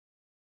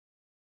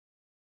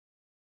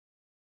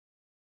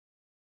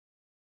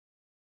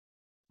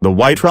The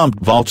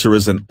white-rumped vulture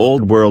is an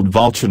Old World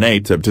vulture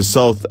native to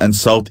South and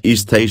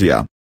Southeast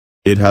Asia.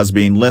 It has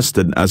been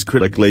listed as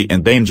critically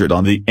endangered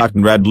on the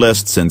IUCN Red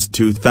List since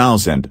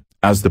 2000,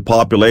 as the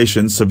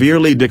population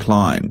severely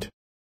declined.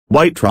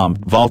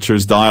 White-rumped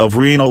vultures die of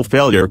renal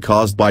failure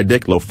caused by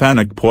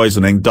diclofenac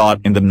poisoning.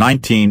 In the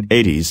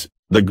 1980s,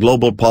 the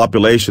global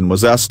population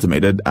was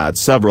estimated at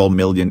several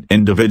million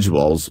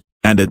individuals,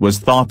 and it was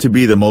thought to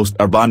be the most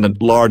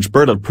abundant large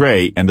bird of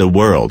prey in the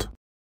world.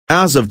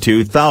 As of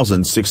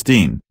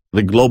 2016,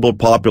 the global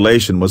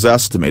population was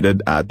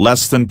estimated at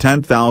less than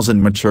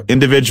 10,000 mature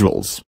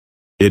individuals.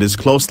 It is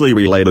closely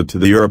related to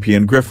the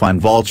European griffon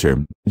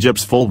vulture,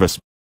 Gyps fulvus.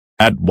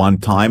 At one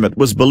time it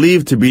was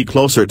believed to be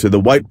closer to the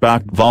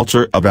white-backed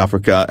vulture of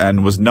Africa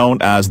and was known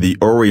as the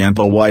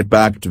Oriental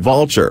white-backed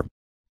vulture.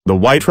 The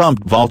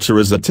white-rumped vulture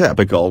is a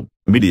typical,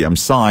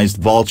 medium-sized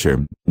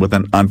vulture, with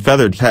an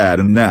unfeathered head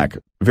and neck,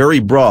 very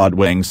broad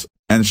wings,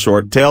 and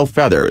short tail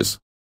feathers.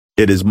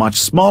 It is much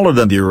smaller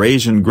than the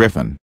Eurasian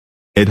griffon.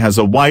 It has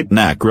a white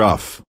neck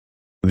ruff.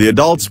 The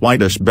adult's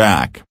whitish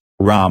back,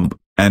 rump,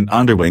 and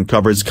underwing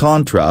covers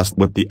contrast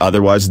with the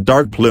otherwise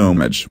dark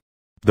plumage.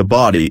 The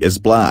body is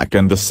black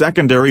and the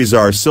secondaries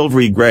are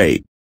silvery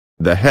gray.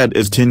 The head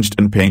is tinged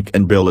in pink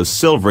and bill is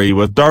silvery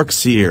with dark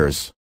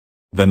ears.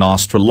 The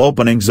nostril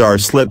openings are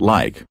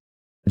slit-like.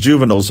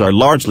 Juveniles are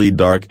largely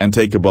dark and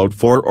take about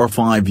 4 or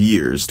 5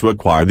 years to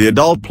acquire the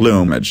adult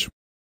plumage.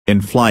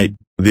 In flight,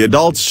 the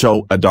adults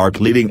show a dark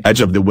leading edge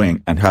of the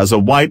wing and has a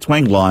white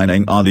wing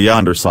lining on the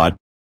underside.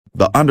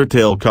 The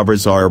undertail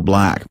covers are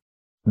black.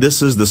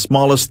 This is the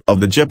smallest of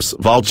the Gyps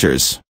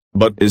vultures,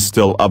 but is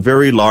still a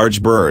very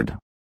large bird.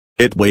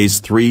 It weighs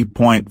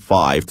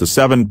 3.5 to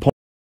 7